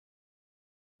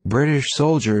British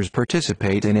soldiers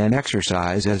participate in an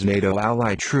exercise as NATO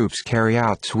allied troops carry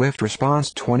out Swift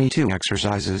Response 22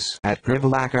 exercises at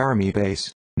Privolac Army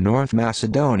Base, North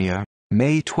Macedonia,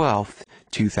 May 12,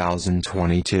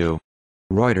 2022.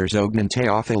 Reuters.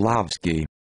 Ognjen.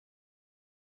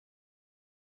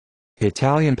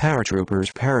 Italian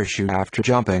paratroopers parachute after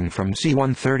jumping from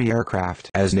C-130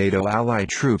 aircraft as NATO allied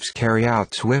troops carry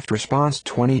out Swift Response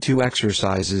 22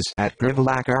 exercises at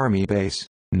Privolac Army Base,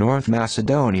 North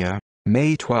Macedonia,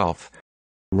 May 12.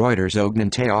 Reuters.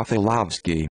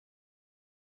 Ognjen.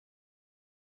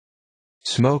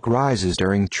 Smoke rises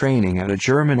during training at a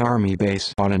German army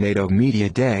base on a NATO media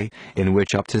day, in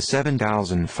which up to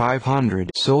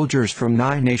 7,500 soldiers from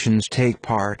 9 nations take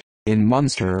part, in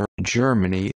Munster,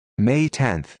 Germany, May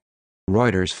 10.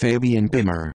 Reuters. Fabian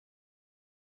Bimmer.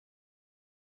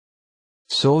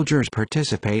 Soldiers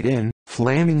participate in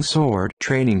Flaming Sword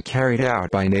training carried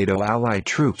out by NATO allied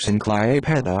troops in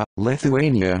Klaipėda,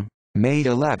 Lithuania, May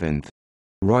 11.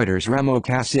 Reuters. Remo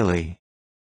Kasili.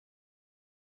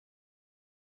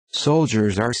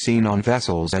 Soldiers are seen on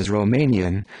vessels as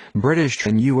Romanian, British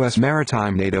and U.S.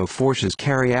 maritime NATO forces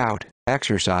carry out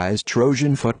exercise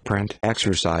Trojan Footprint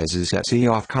exercises at sea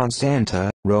off Constanta,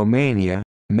 Romania,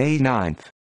 May 9.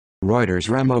 Reuters.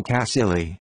 Remo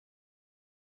Kasili.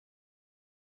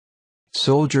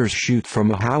 Soldiers shoot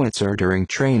from a howitzer during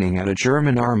training at a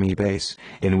German army base,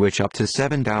 in which up to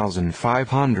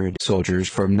 7,500 soldiers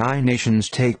from 9 nations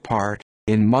take part,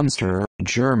 in Munster,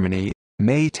 Germany,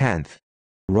 May 10.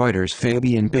 Reuters.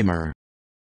 Fabian Bimmer.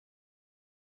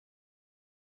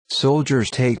 Soldiers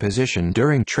take position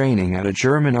during training at a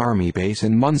German army base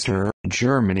in Munster,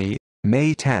 Germany,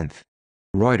 May 10.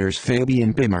 Reuters.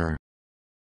 Fabian Bimmer.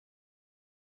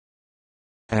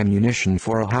 Ammunition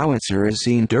for a howitzer is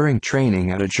seen during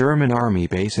training at a German army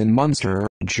base in Munster,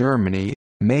 Germany,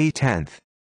 May 10.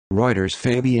 Reuters.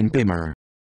 Fabian Bimmer.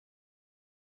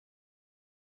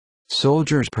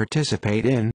 Soldiers participate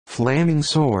in Flaming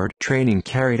Sword training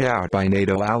carried out by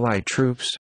NATO allied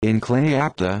troops in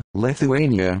Klaipėda,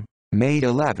 Lithuania, May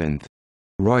 11.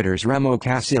 Reuters. Remo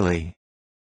Kasili.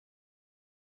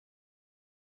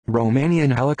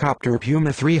 Romanian helicopter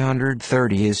Puma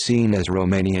 330 is seen as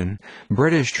Romanian,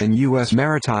 British and U.S.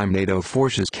 maritime NATO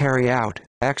forces carry out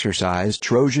exercise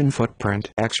Trojan Footprint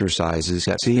exercises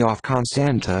at sea off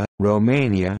Constanta,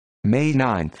 Romania, May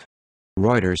 9.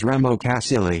 Reuters. Remo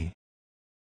Kasili.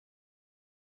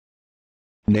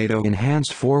 NATO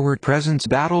enhanced forward presence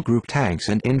battle group tanks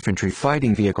and infantry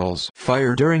fighting vehicles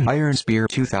fire during Iron Spear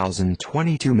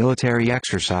 2022 military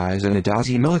exercise in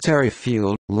Adazi military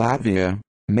field, Latvia,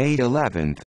 May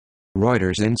 11.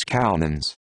 Reuters.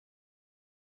 Inskaunens.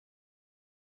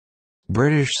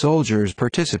 British soldiers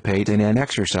participate in an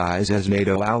exercise as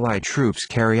NATO allied troops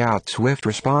carry out Swift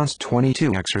Response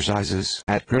 22 exercises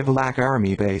at Privolac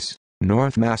Army Base,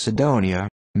 North Macedonia,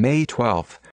 May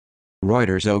 12.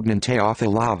 Reuters.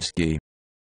 Ognjen.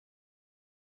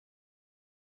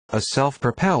 A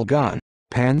self-propelled gun,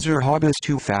 Panzerhaubitze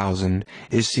 2000,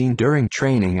 is seen during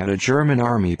training at a German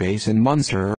army base in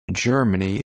Munster,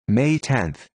 Germany, May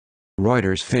 10.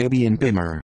 Reuters. Fabian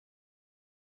Bimmer.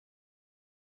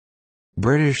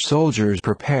 British soldiers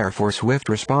prepare for Swift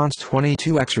Response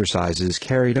 22 exercises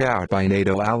carried out by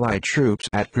NATO allied troops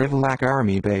at Privolac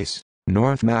Army Base,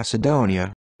 North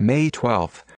Macedonia, May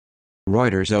 12.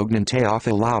 Reuters.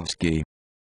 Ognjen.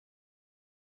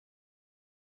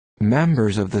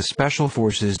 Members of the Special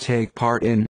Forces take part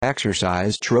in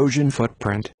exercise Trojan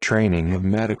Footprint training of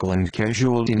medical and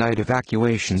casualty night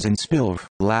evacuations in Spilve,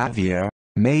 Latvia,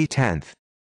 May 10.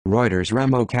 Reuters.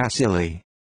 Remo Kasili.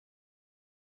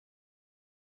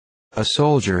 A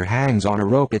soldier hangs on a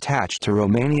rope attached to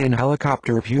Romanian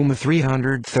helicopter Puma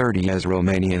 330 as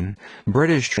Romanian,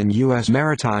 British and U.S.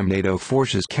 maritime NATO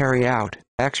forces carry out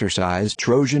exercise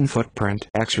Trojan Footprint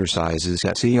exercises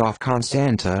at sea off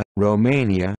Constanta,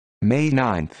 Romania, May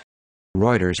 9.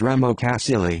 Reuters. Remo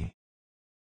Kasili.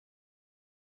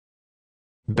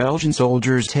 Belgian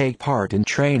soldiers take part in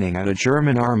training at a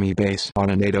German army base on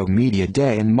a NATO media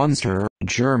day in Munster,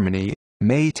 Germany,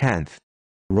 May 10.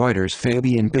 Reuters.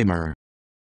 Fabian Bimmer.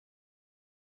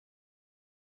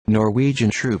 Norwegian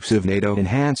troops of NATO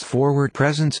Enhanced Forward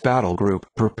Presence Battle Group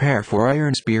prepare for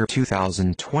Iron Spear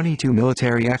 2022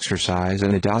 military exercise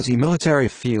in Adazi military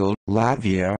field,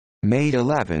 Latvia, May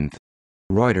 11.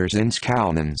 Reuters.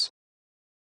 Inskaunens.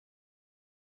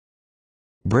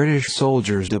 British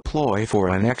soldiers deploy for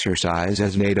an exercise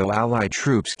as NATO allied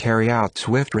troops carry out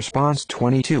Swift Response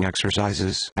 22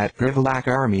 exercises at Privolac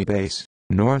Army Base,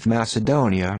 North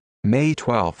Macedonia, May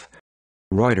 12.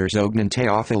 Reuters.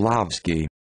 Ognjen.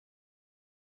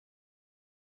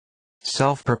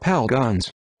 Self-propelled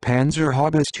guns,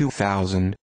 Panzerhaubitze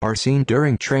 2000, are seen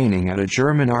during training at a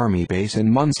German army base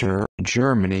in Munster,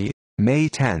 Germany, May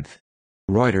 10.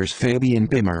 Reuters. Fabian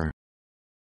Bimmer.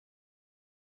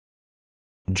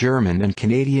 German and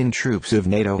Canadian troops of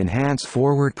NATO Enhanced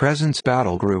Forward Presence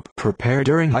Battle Group prepare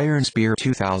during Iron Spear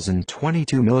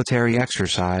 2022 military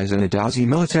exercise in Adazi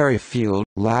Military Field,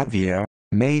 Latvia,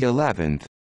 May 11.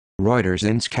 Reuters.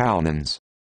 Inskaunens.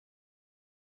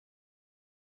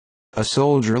 A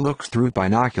soldier looks through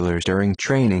binoculars during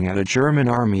training at a German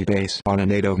army base on a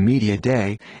NATO media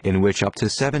day, in which up to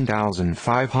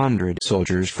 7,500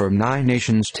 soldiers from 9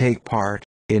 nations take part,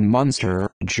 in Munster,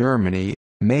 Germany,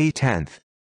 May 10.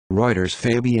 Reuters.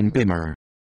 Fabian Bimmer.